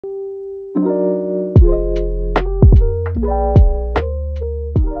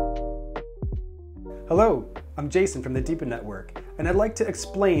Hello, I'm Jason from the Deepernauts, and I'd like to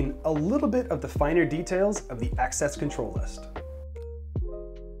explain a little bit of the finer details of the access control list.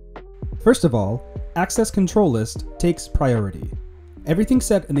 First of all, access control list takes priority. Everything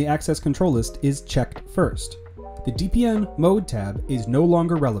set in the access control list is checked first. The DPN mode tab is no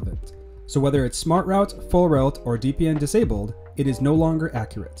longer relevant, so whether it's smart route, full route, or DPN disabled, it is no longer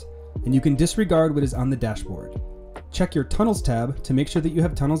accurate, and you can disregard what is on the dashboard. Check your tunnels tab to make sure that you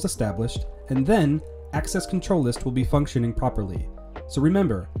have tunnels established, and then access control list will be functioning properly. So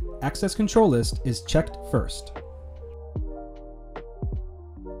remember, access control list is checked first.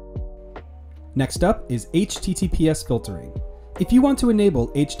 Next up is HTTPS filtering. If you want to enable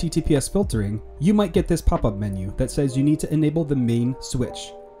HTTPS filtering, you might get this pop-up menu that says you need to enable the main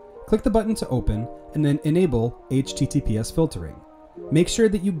switch. Click the button to open and then enable HTTPS filtering. Make sure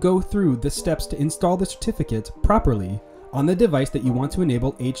that you go through the steps to install the certificate properly on the device that you want to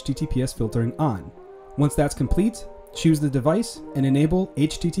enable HTTPS filtering on. Once that's complete, choose the device and enable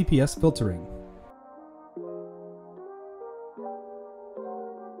HTTPS filtering.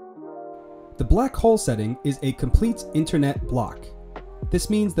 The black hole setting is a complete internet block. This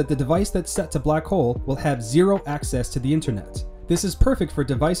means that the device that's set to black hole will have zero access to the internet. This is perfect for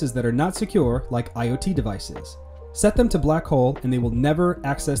devices that are not secure, like IoT devices. Set them to black hole and they will never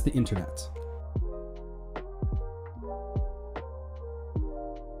access the internet.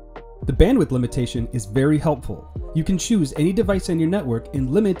 The bandwidth limitation is very helpful. You can choose any device on your network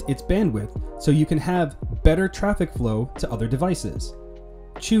and limit its bandwidth so you can have better traffic flow to other devices.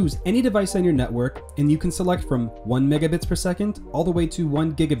 Choose any device on your network and you can select from 1 megabits per second all the way to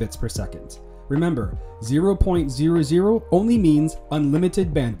 1 gigabits per second. Remember, 0.00 only means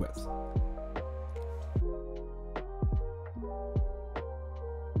unlimited bandwidth.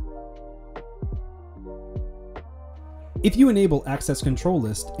 If you enable access control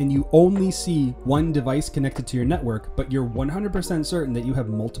list and you only see one device connected to your network, but you're 100% certain that you have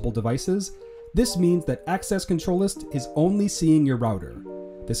multiple devices, this means that access control list is only seeing your router.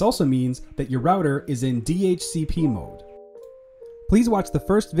 This also means that your router is in DHCP mode. Please watch the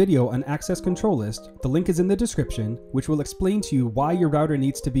first video on access control list, the link is in the description, which will explain to you why your router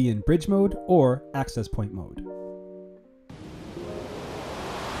needs to be in bridge mode or access point mode.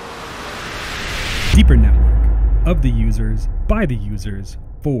 Deepernauts. Of the users, by the users,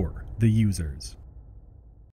 for the users.